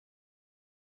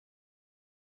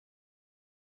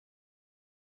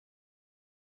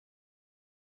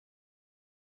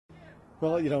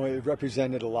Well, it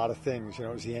represented a lot of things. It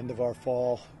was the end of our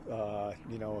fall, a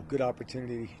good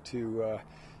opportunity to,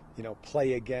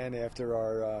 play again after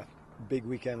our big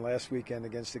weekend last weekend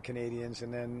against the Canadians,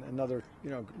 and then another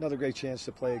great chance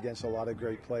to play against a lot of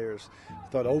great players. I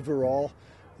thought overall,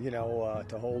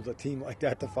 to hold a team like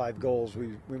that to 5 goals,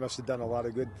 we must have done a lot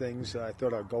of good things. I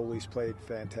thought our goalies played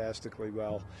fantastically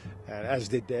well, and as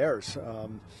did theirs.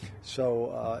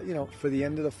 For the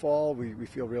end of the fall, we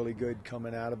feel really good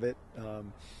coming out of it. It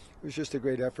was just a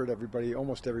great effort.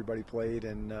 Almost everybody played,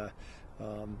 and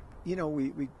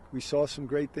we saw some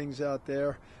great things out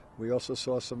there. We also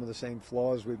saw some of the same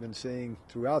flaws we've been seeing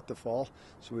throughout the fall.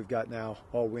 So we've got now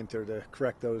all winter to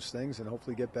correct those things and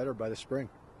hopefully get better by the spring.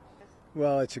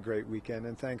 Well, it's a great weekend,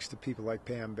 and thanks to people like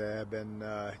Pam Babb and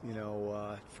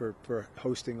for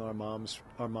hosting our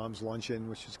mom's luncheon,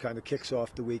 which is kind of kicks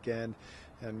off the weekend,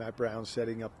 and Matt Brown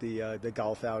setting up the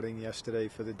golf outing yesterday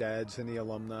for the dads and the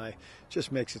alumni.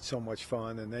 Just makes it so much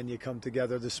fun. And then you come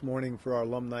together this morning for our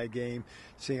alumni game,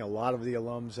 seeing a lot of the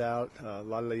alums out. A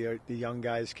lot of the young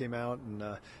guys came out,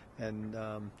 and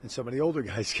some of the older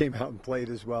guys came out and played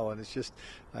as well. And it's just,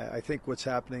 I think what's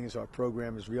happening is our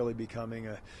program is really becoming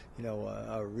a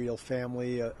real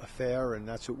family affair, and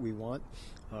that's what we want.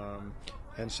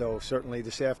 And so certainly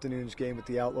this afternoon's game with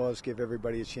the Outlaws give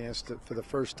everybody a chance to, for the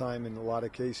first time in a lot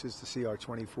of cases, to see our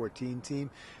 2014 team.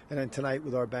 And then tonight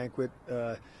with our banquet,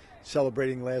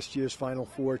 celebrating last year's Final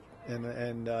Four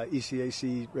and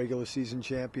ECAC regular season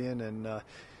champion, and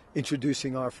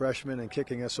introducing our freshmen and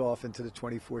kicking us off into the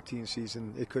 2014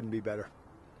 season. It couldn't be better.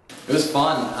 It was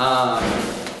fun.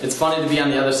 It's funny to be on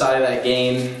the other side of that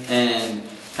game and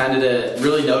kind of to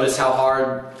really notice how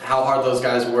hard those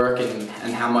guys work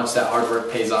and how much that hard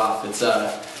work pays off.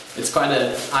 It's quite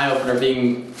an eye-opener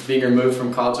being removed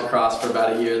from college lacrosse for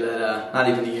about a year, not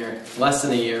even a year, less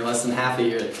than half a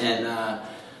year, and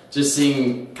just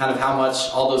seeing kind of how much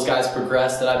all those guys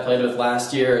progressed that I played with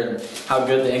last year, and how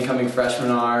good the incoming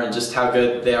freshmen are, and just how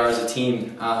good they are as a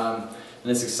team. And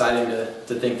it's exciting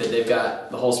to think that they've got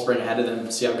the whole spring ahead of them,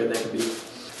 see how good they can be.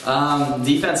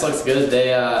 Defense looks good.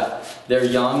 They're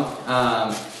young.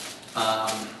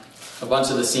 A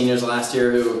bunch of the seniors last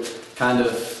year who kind of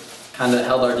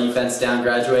held our defense down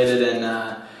graduated, and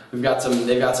they've got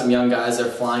some young guys that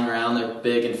are flying around. They're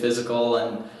big and physical,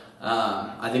 and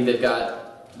I think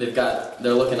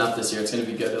they're looking up this year. It's going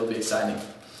to be good. It'll be exciting.